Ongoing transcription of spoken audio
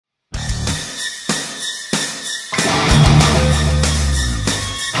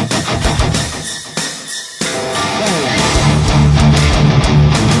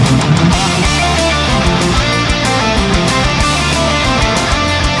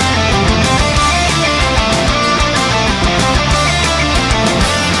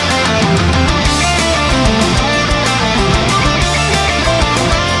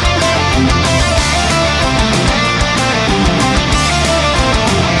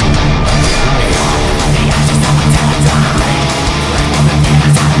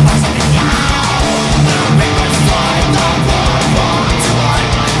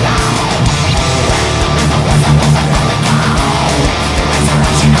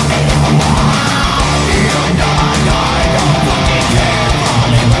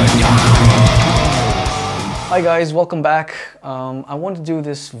Hi guys, welcome back. I want to do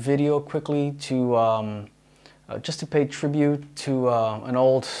this video quickly to just to pay tribute to an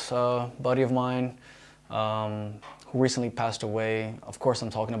old buddy of mine who recently passed away. Of course, I'm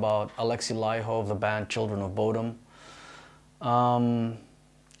talking about Alexi Laiho of the band Children of Bodom.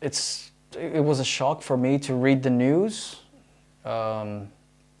 It was a shock for me to read the news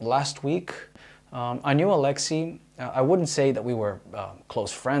last week. I knew Alexi. I wouldn't say that we were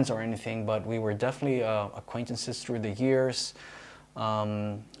close friends or anything, but we were definitely acquaintances through the years.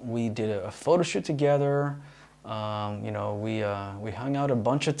 We did a photo shoot together. You know, we hung out a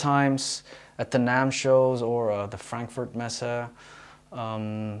bunch of times at the NAMM shows or the Frankfurt Messe.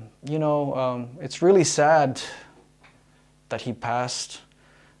 You know, it's really sad that he passed.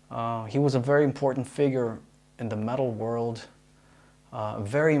 He was a very important figure in the metal world, a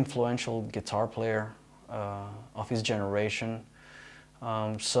very influential guitar player of his generation.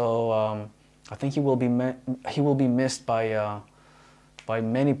 I think he will be missed by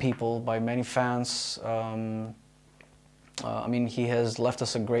many people, by many fans. I mean, he has left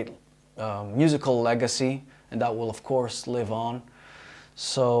us a great musical legacy, and that will of course live on.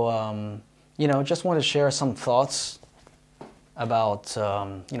 So you know, just want to share some thoughts about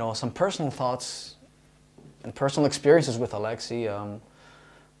you know, some personal thoughts and personal experiences with Alexi.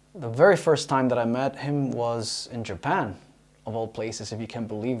 The very first time that I met him was in Japan, of all places, if you can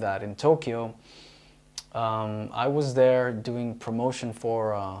believe that, in Tokyo. I was there doing promotion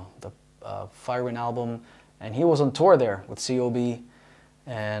for the Firewind album, and he was on tour there with COB,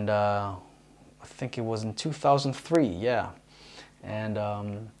 and I think it was in 2003, yeah. And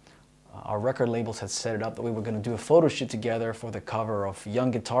our record labels had set it up that we were going to do a photo shoot together for the cover of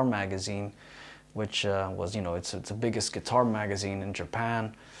Young Guitar magazine, which was, you know, it's the biggest guitar magazine in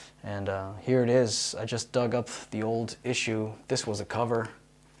Japan. And here it is. I just dug up the old issue. This was a cover.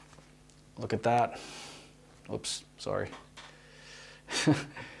 Look at that. Oops, sorry.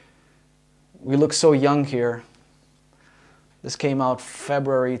 We look so young here. This came out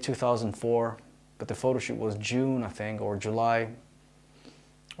February 2004, but the photo shoot was June, I think, or July,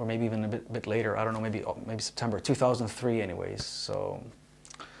 or maybe even a bit later. I don't know, maybe September 2003 anyways. So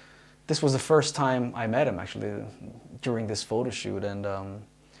this was the first time I met him, actually, during this photo shoot, and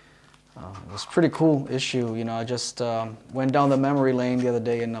it was a pretty cool issue. You know, I just went down the memory lane the other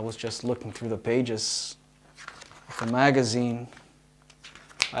day, and I was just looking through the pages of the magazine.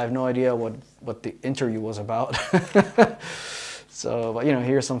 I have no idea what the interview was about. So, but you know,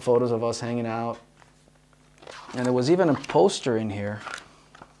 here's some photos of us hanging out, and there was even a poster in here,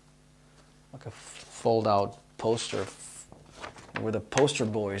 like a fold-out poster. We're the Poster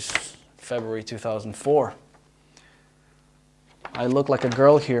Boys, February 2004. I look like a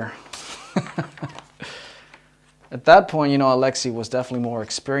girl here. At that point, you know, Alexi was definitely more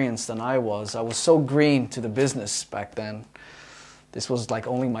experienced than I was. I was so green to the business back then. This was like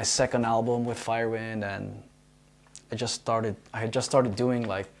only my second album with Firewind, and I had just started doing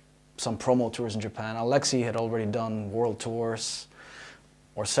like some promo tours in Japan. Alexi had already done world tours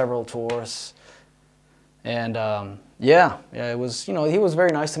or several tours. And yeah, it was, you know, he was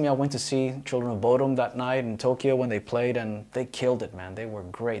very nice to me. I went to see Children of Bodom that night in Tokyo when they played, and they killed it, man. They were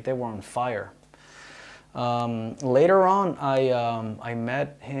great. They were on fire. Later on, I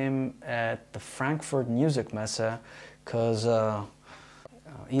met him at the Frankfurt Music Messe, because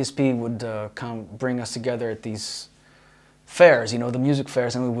ESP would come bring us together at these fairs, you know, the music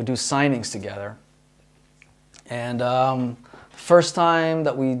fairs, and we would do signings together. And first time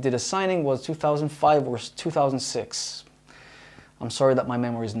that we did a signing was 2005 or 2006. I'm sorry that my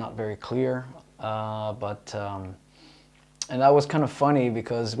memory is not very clear, and that was kind of funny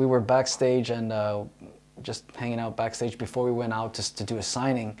because we were backstage and just hanging out backstage before we went out to do a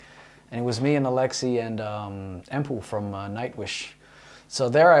signing, and it was me and Alexi and Empu from Nightwish. So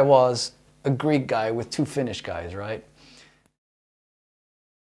there I was, a Greek guy with two Finnish guys, right?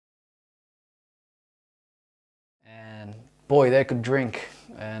 And boy, they could drink,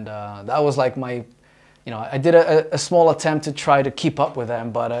 and that was like my, you know, I did a small attempt to try to keep up with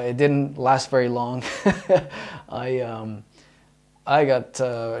them, but it didn't last very long. I got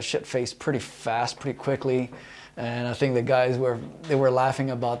shit-faced pretty fast, pretty quickly, and I think the guys were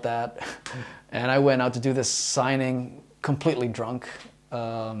laughing about that. And I went out to do this signing completely drunk.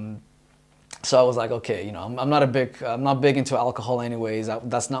 So I was like, okay, you know, I'm not big into alcohol anyways.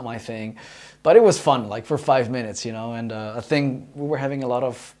 That's not my thing. But it was fun, like for 5 minutes, you know. And I think we were having a lot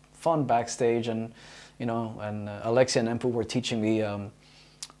of fun backstage, and you know, and Alexi and Empu were teaching me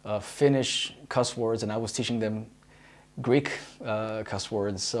Finnish cuss words, and I was teaching them Greek cuss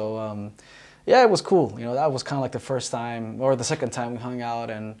words. So yeah, it was cool. You know, that was kind of like the first time or the second time we hung out,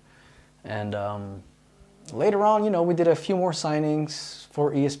 and later on, you know, we did a few more signings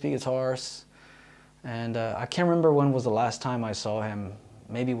for ESP guitars. And I can't remember when was the last time I saw him.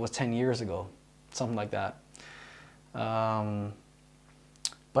 Maybe it was 10 years ago, something like that.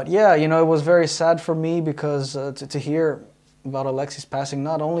 But yeah, you know, it was very sad for me because to hear about Alexi's passing,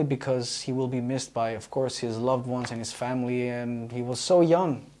 not only because he will be missed by, of course, his loved ones and his family, and he was so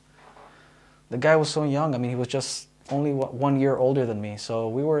young. The guy was so young. I mean, he was just only 1 year older than me, so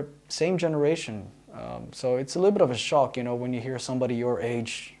we were same generation. So it's a little bit of a shock, you know, when you hear somebody your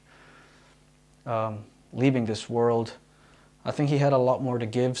age leaving this world. I think he had a lot more to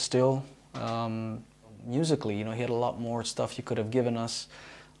give still. Musically, you know, he had a lot more stuff he could have given us.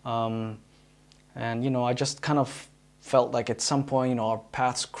 And, you know, I just kind of felt like at some point, you know, our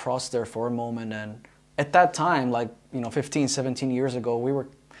paths crossed there for a moment. And at that time, like, you know, 15, 17 years ago, we were,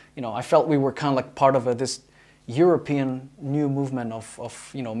 you know, I felt we were kind of like part of this European new movement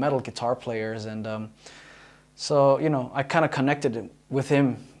of, you know, metal guitar players. And so, you know, I kind of connected with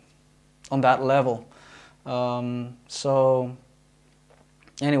him on that level. So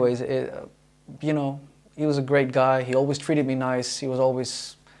anyways, you know, he was a great guy. He always treated me nice. He was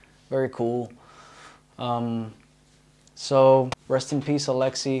always very cool. So rest in peace,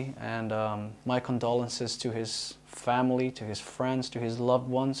 Alexi, and my condolences to his family, to his friends, to his loved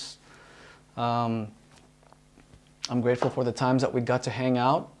ones. I'm grateful for the times that we got to hang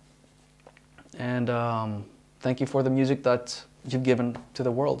out, and thank you for the music that you've given to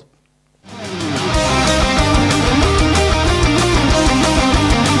the world.